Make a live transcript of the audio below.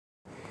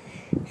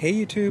Hey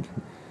YouTube,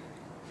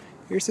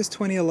 here's this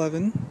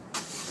 2011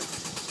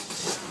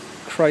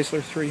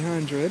 Chrysler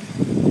 300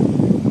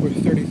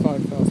 with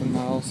 35,000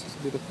 miles. This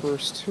will be the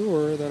first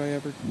tour that I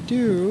ever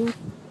do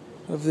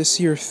of this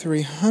year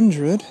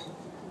 300.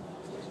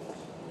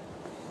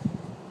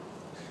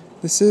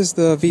 This is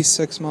the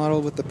V6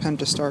 model with the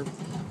Pentastar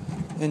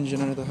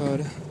engine under the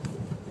hood.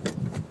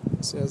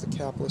 This has a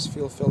capless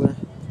fuel filler.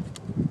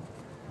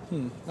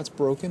 That's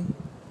broken.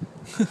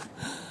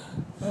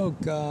 Oh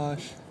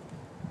gosh.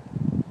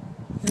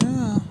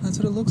 Yeah, that's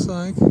what it looks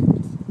like.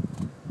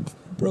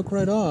 It broke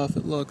right off,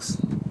 it looks.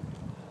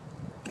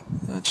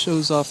 That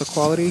shows off the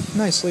quality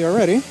nicely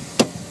already.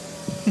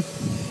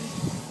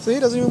 See,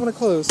 it doesn't even want to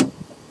close.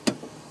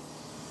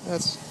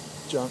 That's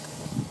junk.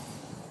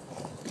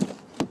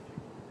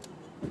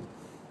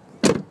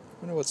 I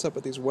wonder what's up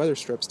with these weather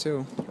strips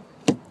too.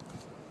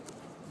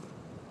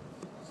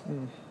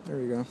 There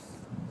we go.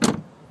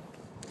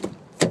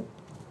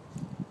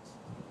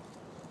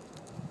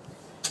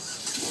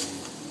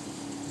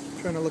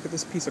 Trying to look at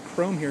this piece of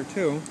chrome here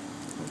too,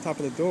 on top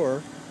of the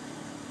door.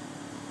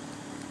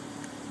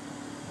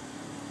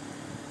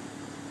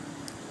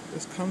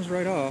 This comes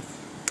right off,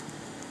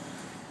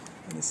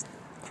 and this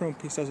chrome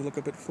piece does look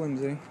a bit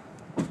flimsy.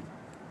 I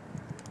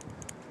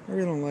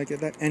really don't like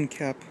it. That end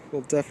cap will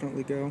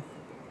definitely go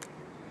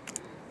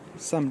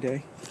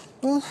someday.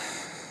 Well,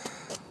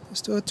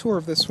 let's do a tour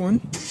of this one.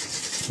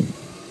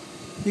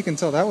 You can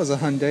tell that was a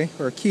Hyundai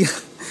or a Kia.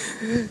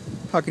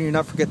 How can you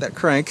not forget that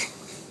crank?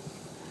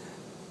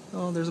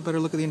 Oh, there's a better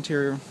look at the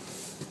interior.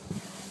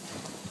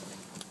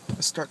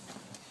 Let's start.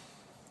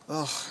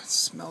 Oh, it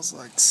smells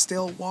like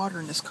stale water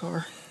in this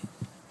car.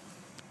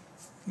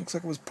 Looks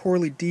like it was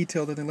poorly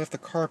detailed and they left the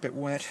carpet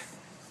wet.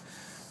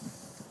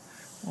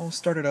 I'll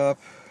start it up.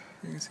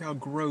 You can see how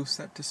gross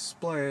that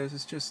display is.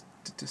 It's just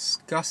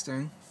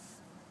disgusting.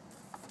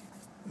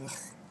 Ugh.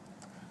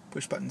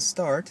 Push button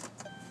start.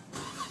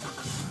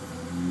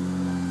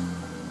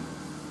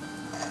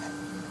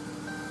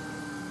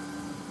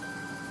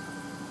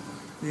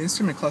 The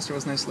instrument cluster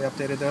was nicely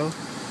updated though.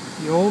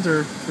 The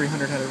older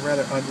 300 had a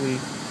rather ugly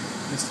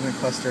instrument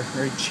cluster,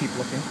 very cheap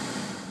looking.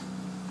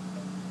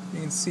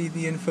 You can see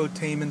the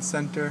infotainment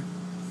center.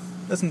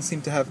 Doesn't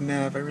seem to have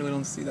nav, I really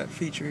don't see that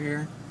feature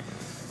here.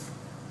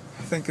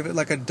 Think of it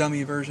like a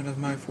dummy version of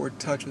my Ford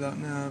Touch without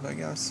nav, I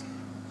guess.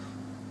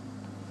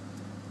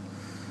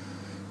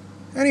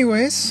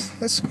 Anyways,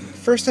 that's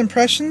first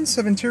impressions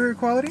of interior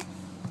quality.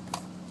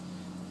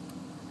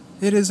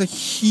 It is a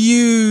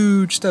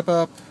huge step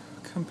up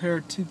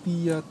compared to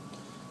the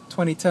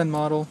 2010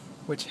 model,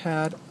 which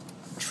had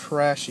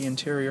trashy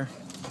interior.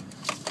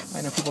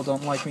 I know people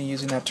don't like me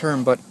using that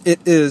term, but it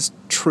is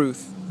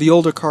truth. The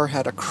older car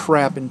had a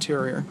crap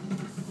interior.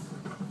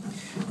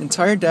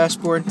 Entire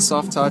dashboard,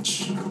 soft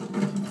touch.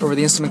 Over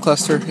the instrument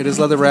cluster, it is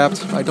leather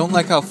wrapped. I don't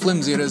like how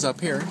flimsy it is up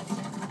here.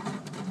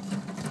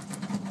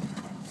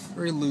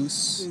 Very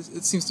loose.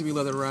 It seems to be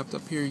leather wrapped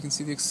up here. You can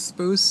see the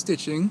exposed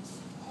stitching.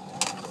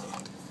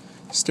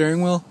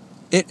 Steering wheel,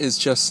 it is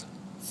just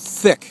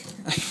thick.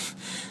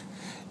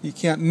 You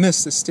can't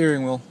miss the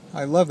steering wheel.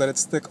 I love that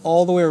it's thick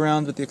all the way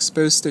around with the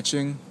exposed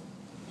stitching,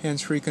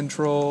 hands-free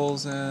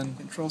controls, and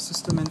control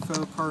system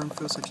info, car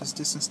info such as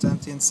distance to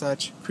empty and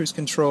such, cruise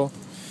control.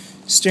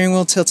 Steering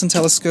wheel tilts and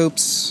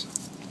telescopes.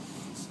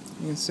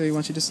 You can see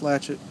once you just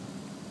latch it.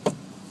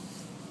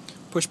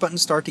 Push button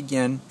start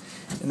again.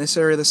 In this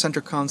area of the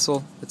center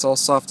console, it's all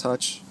soft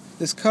touch.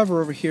 This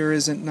cover over here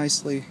isn't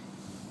nicely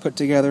put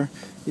together.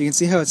 You can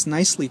see how it's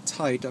nicely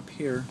tight up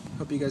here.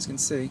 Hope you guys can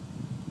see.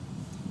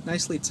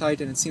 Nicely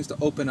tight, and it seems to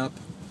open up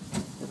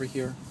over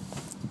here.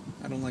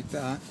 I don't like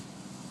that.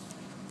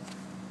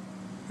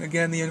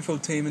 Again, the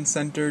infotainment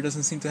center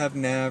doesn't seem to have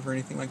nav or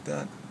anything like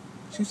that.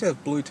 It seems to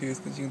have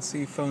Bluetooth because you can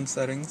see phone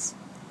settings,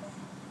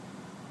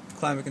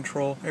 climate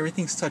control.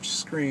 Everything's touch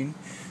screen.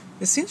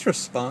 It seems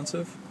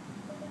responsive.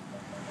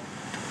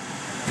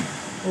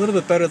 A little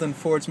bit better than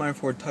Ford's My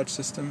Ford Touch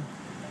system.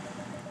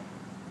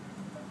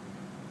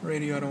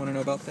 Radio, I don't want to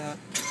know about that.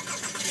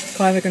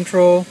 Climate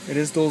control, it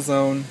is dual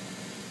zone.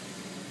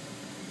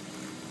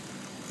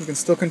 You can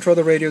still control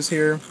the radios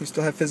here. We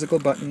still have physical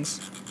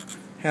buttons.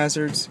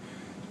 Hazards.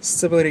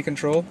 Stability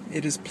control.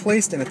 It is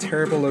placed in a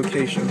terrible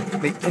location.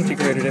 They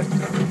integrated it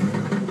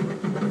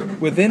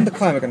within the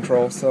climate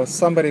control, so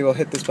somebody will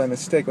hit this by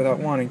mistake without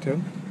wanting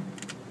to.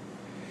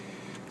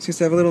 Seems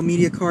to have a little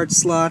media card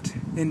slot,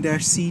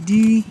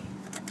 N-CD.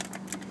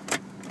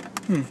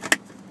 What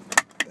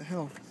the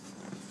hell?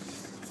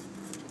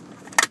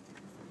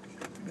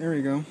 There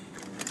we go.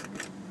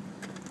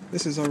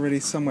 This is already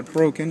somewhat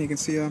broken. You can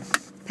see a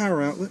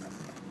power outlet.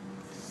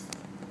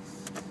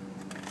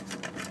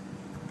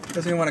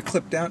 Doesn't even want to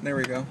clip down. There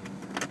we go.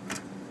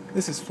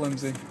 This is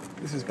flimsy.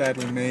 This is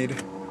badly made.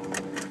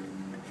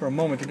 For a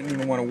moment, it didn't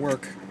even want to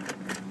work.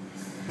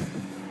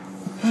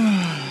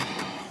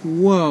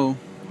 Whoa.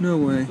 No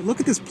way. But look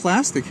at this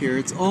plastic here.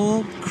 It's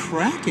all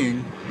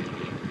cracking.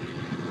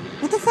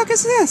 What the fuck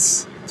is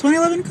this?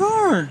 2011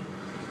 car.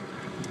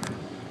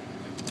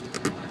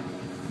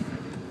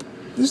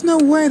 There's no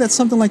way that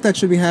something like that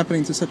should be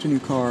happening to such a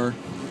new car.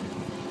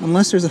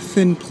 Unless there's a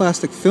thin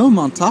plastic film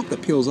on top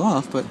that peels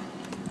off, but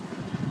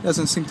it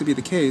doesn't seem to be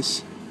the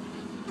case.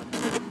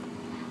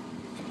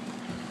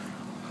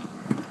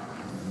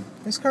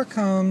 This car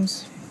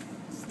comes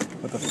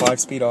with a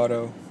 5-speed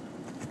auto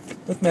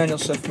with manual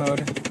shift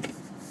mode.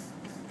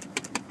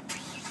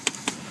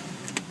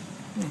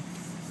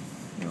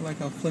 I like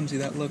how flimsy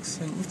that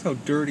looks, and look how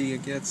dirty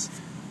it gets.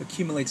 It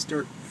accumulates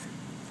dirt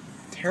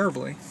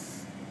terribly.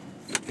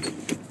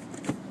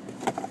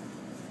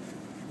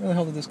 Where the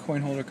hell did this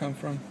coin holder come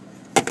from?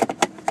 I'll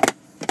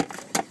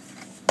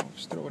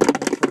just throw it in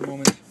there for a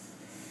moment.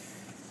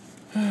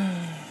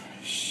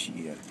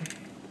 Shit.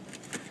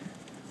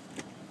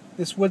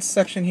 This wood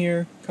section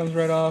here comes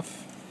right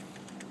off.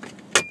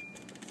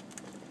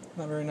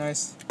 Not very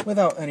nice.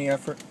 Without any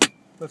effort.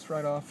 Lifts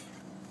right off.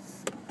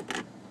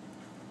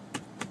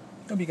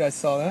 Hope you guys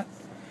saw that.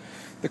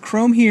 The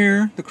chrome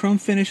here, the chrome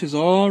finish is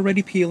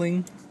already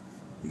peeling.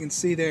 You can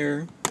see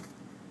there.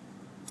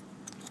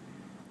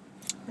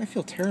 I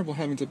feel terrible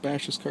having to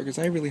bash this car because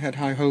I really had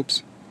high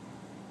hopes.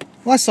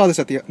 Well, I saw this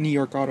at the New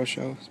York Auto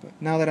Show, but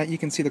now that you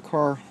can see the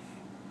car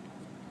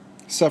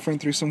suffering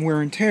through some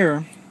wear and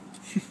tear,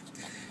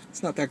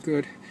 it's not that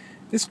good.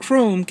 This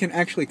chrome can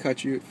actually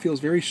cut you. It feels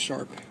very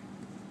sharp.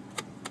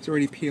 It's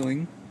already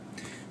peeling.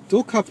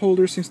 Dual cup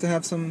holder seems to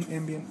have some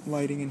ambient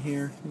lighting in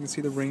here. You can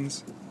see the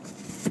rings.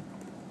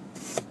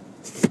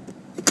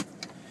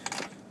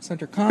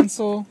 Center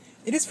console.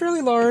 It is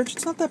fairly large.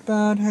 It's not that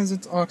bad. It has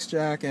its aux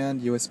jack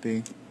and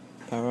USB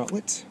power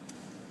outlet.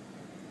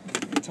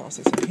 Toss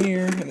this in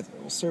here, and it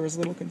will serve as a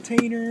little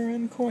container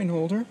and coin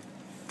holder.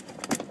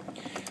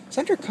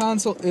 Center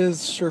console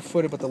is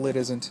sure-footed, but the lid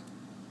isn't.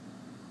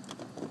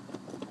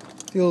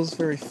 Feels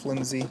very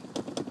flimsy.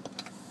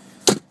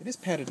 It is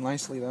padded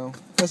nicely, though.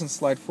 It doesn't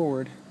slide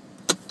forward.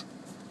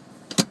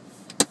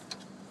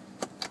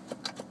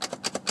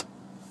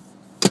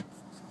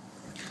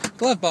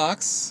 Glove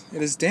box.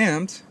 It is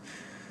damped.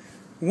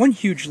 One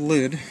huge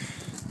lid.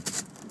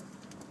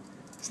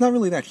 It's not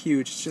really that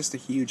huge, it's just a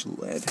huge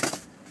lid.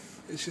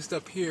 It's just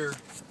up here.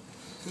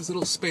 There's a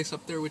little space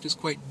up there which is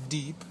quite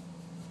deep.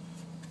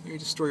 You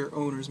just store your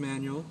owner's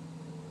manual.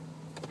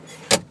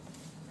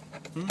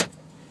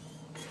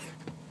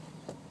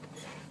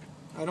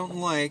 I don't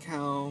like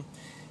how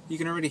you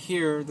can already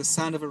hear the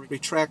sound of a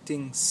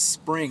retracting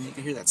spring. You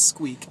can hear that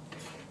squeak.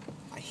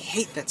 I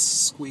hate that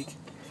squeak.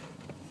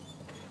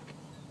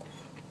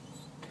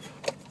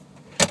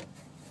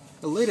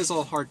 The lid is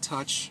all hard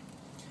touch.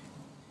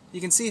 You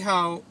can see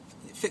how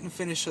fit and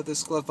finish of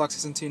this glove box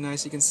isn't too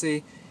nice. You can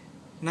see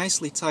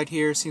nicely tight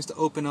here, seems to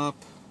open up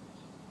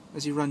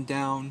as you run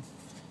down.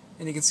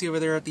 And you can see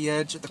over there at the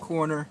edge, at the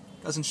corner,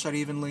 doesn't shut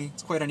evenly.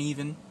 It's quite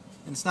uneven.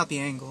 And it's not the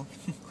angle.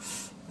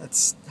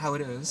 That's how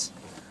it is.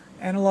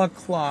 Analog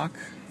clock.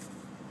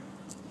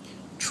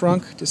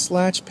 Trunk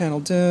dislatch, panel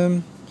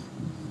dim.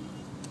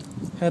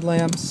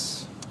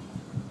 Headlamps.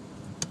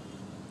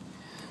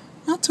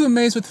 Not too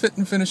amazed with fit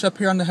and finish up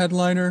here on the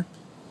headliner.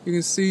 You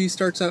can see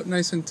starts out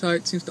nice and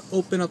tight, seems to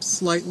open up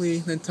slightly,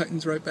 then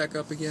tightens right back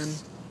up again.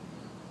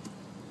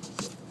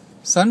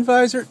 Sun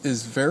visor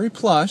is very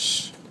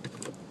plush.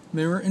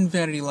 Mirror and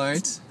vanity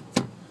light.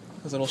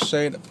 There's a little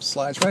shade that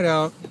slides right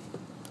out.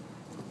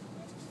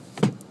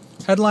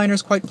 Headliner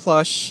is quite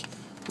plush.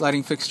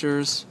 Lighting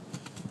fixtures.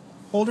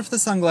 Holder for the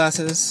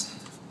sunglasses.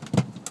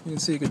 You can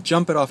see you could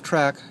jump it off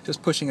track,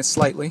 just pushing it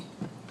slightly.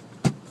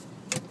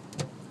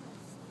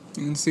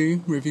 You can see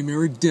rearview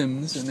mirror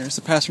dims, and there's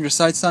the passenger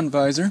side sun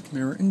visor,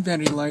 mirror and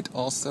vanity light,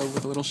 also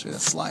with a little shade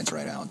that slides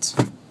right out.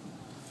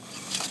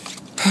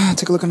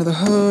 Take a look under the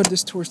hood.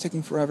 This tour is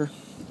taking forever.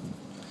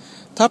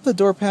 Top of the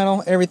door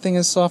panel, everything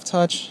is soft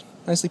touch,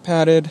 nicely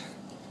padded.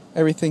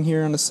 Everything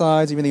here on the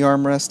sides, even the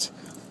armrest.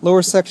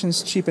 Lower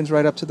sections cheapens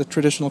right up to the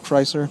traditional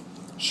Chrysler.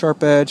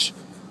 Sharp edge,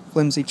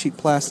 flimsy, cheap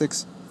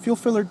plastics. Fuel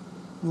filler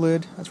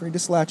lid, that's where you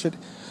dislatch it.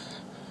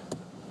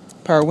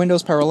 Power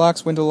windows, power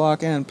locks, window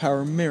lock, and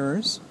power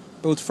mirrors.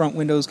 Both front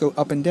windows go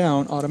up and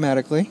down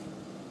automatically.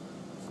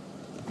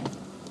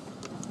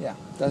 Yeah,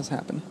 it does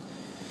happen.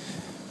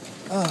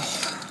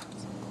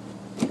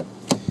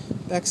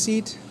 Back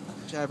seat,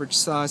 average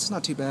size, it's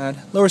not too bad.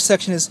 Lower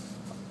section is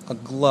a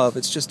glove.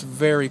 It's just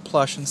very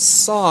plush and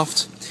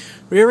soft.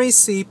 Rear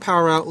AC,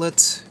 power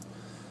outlet.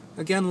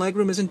 Again,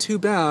 legroom isn't too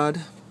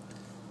bad.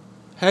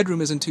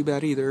 Headroom isn't too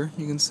bad either,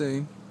 you can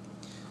see.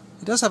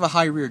 It does have a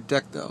high rear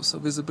deck though, so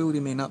visibility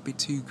may not be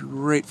too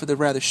great for the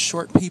rather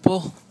short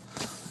people.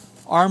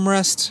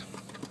 Armrest.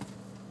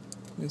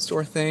 You can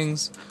store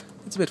things.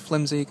 It's a bit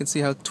flimsy, you can see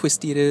how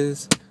twisty it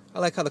is. I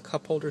like how the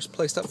cup holder is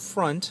placed up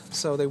front,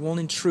 so they won't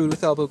intrude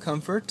with elbow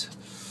comfort,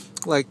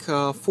 like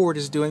Ford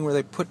is doing, where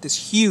they put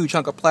this huge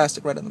hunk of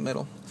plastic right in the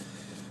middle.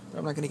 But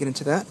I'm not going to get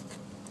into that.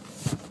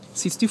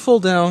 Seats do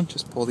fold down,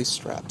 just pull these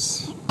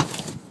straps.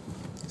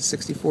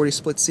 60-40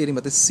 split seating,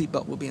 but this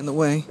seatbelt will be in the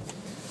way.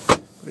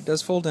 But it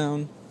does fold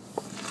down.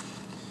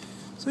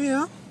 So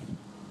yeah,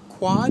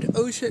 quad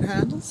O-shit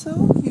handles,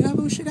 so you have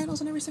O-shit handles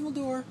on every single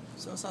door,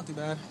 so it's not too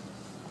bad.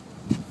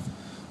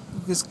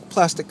 this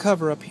plastic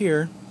cover up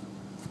here,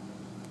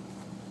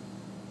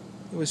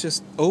 it was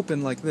just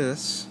open like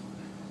this.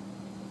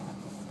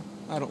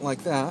 I don't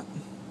like that.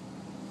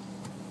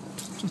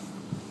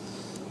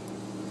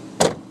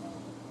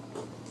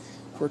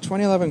 For a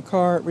 2011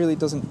 car, it really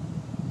doesn't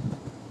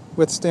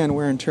withstand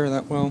wear and tear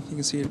that well. You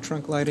can see the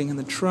trunk lighting in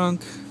the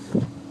trunk.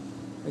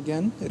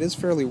 Again, it is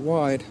fairly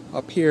wide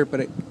up here, but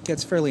it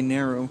gets fairly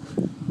narrow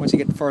once you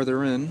get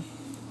farther in.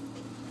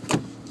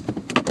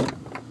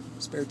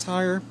 Spare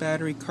tire,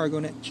 battery, cargo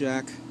net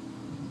jack.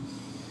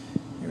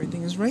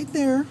 Everything is right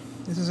there.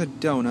 This is a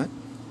donut.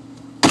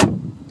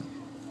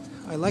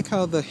 I like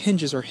how the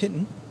hinges are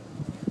hidden.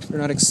 They're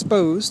not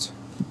exposed.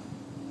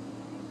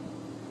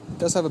 It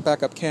does have a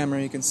backup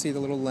camera. You can see the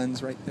little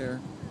lens right there.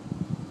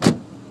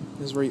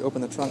 This is where you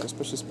open the trunk. Just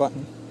push this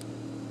button.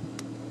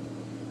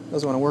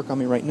 Doesn't want to work on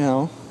me right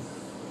now.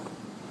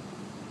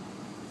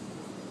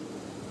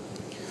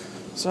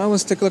 So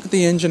let's take a look at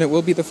the engine. It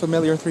will be the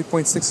familiar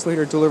 3.6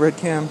 liter dual overhead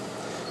cam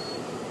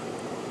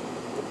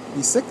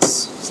V6.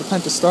 It's a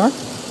Pentastar.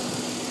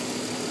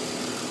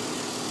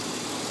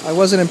 I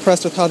wasn't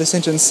impressed with how this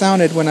engine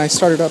sounded when I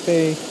started up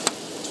a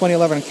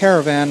 2011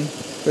 Caravan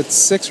with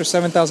 6,000 or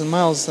 7,000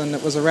 miles, and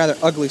it was a rather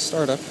ugly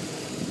startup.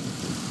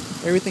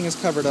 Everything is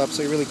covered up,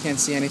 so you really can't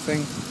see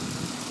anything.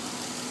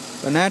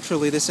 But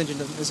naturally, this engine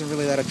isn't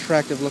really that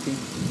attractive looking,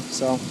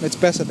 so it's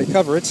best that they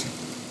cover it.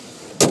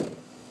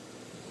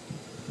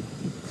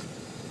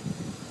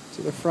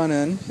 To the front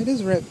end, it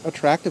is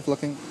attractive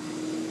looking.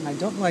 And I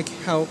don't like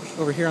how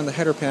over here on the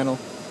header panel,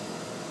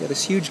 you have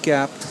this huge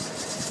gap.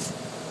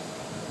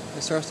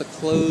 It starts to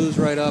close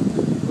right up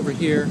over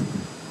here.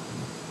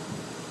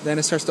 Then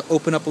it starts to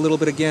open up a little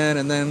bit again,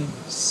 and then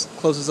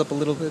closes up a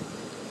little bit.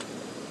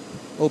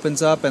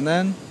 Opens up, and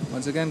then,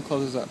 once again,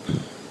 closes up.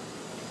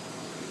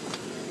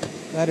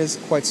 That is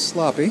quite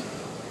sloppy.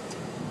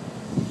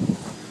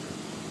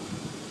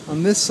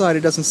 On this side,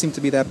 it doesn't seem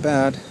to be that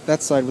bad.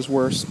 That side was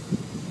worse.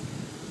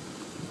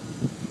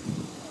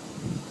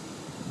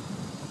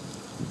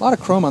 A lot of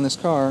chrome on this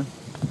car.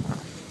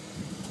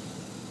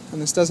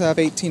 And this does have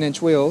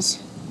 18-inch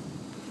wheels.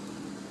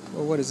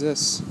 Well, what is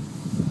this?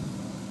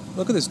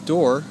 Look at this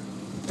door.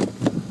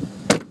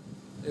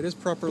 It is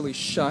properly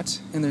shut,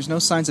 and there's no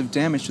signs of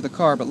damage to the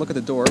car, but look at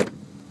the door.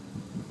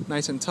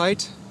 Nice and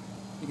tight.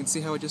 You can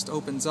see how it just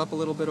opens up a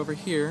little bit over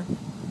here.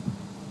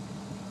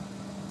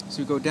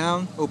 So you go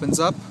down, opens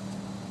up,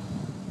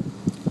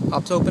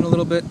 pops open a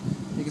little bit.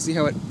 You can see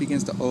how it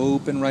begins to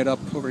open right up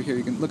over here.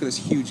 You can look at this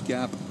huge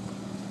gap.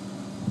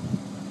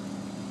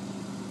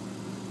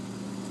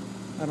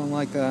 I don't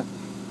like that.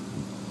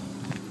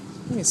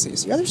 Let me see,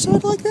 is the other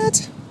side like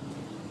that?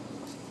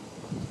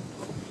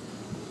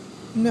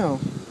 No.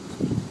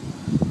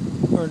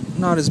 Or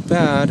not as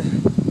bad.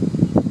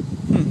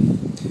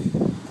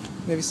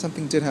 Maybe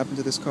something did happen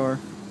to this car.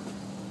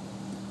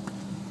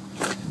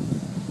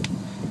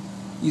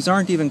 These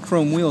aren't even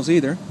chrome wheels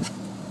either.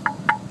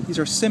 These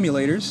are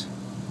simulators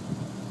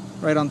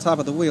right on top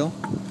of the wheel.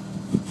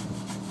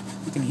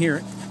 You can hear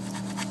it.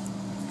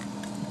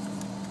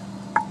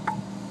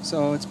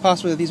 So it's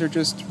possible that these are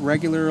just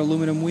regular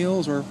aluminum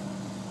wheels or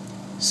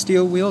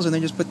steel wheels, and they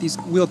just put these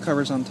wheel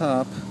covers on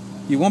top.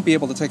 You won't be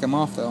able to take them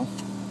off though.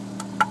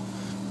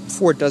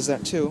 Ford does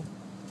that too.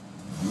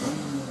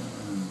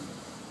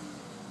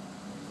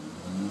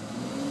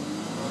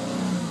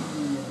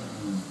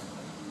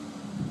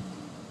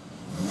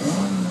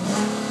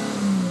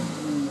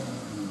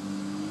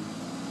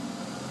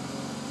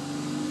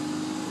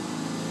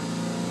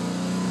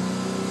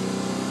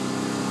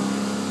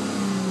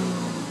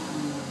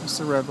 It's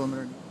the rev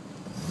limiter.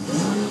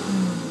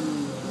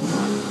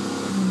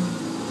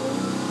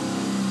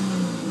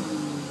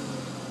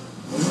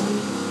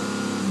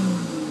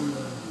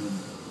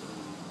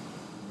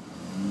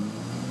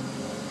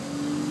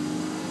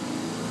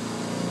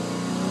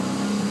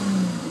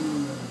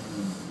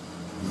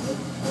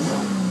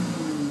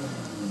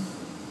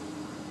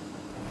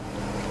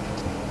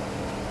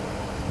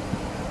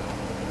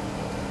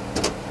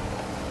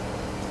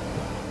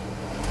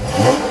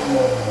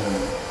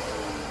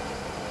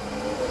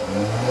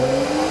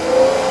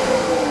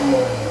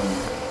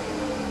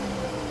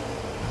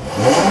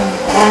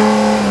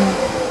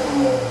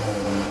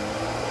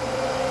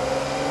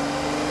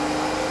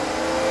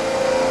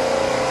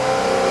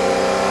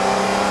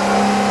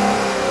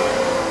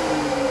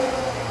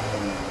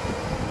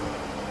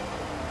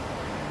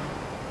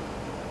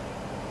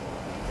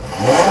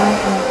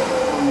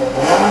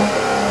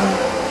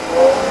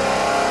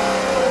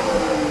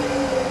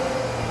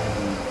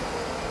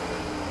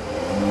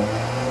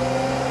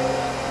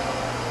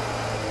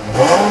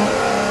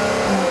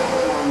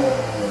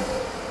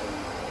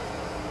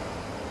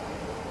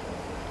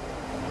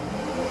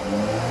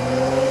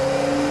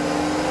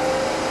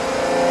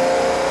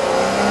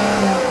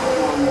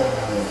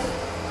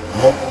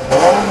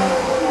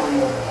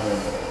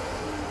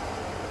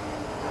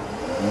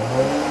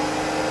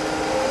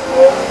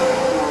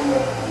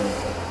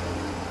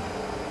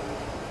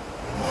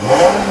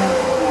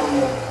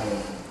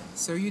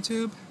 So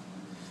YouTube,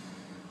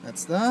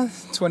 That's the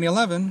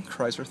 2011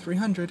 Chrysler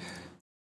 300.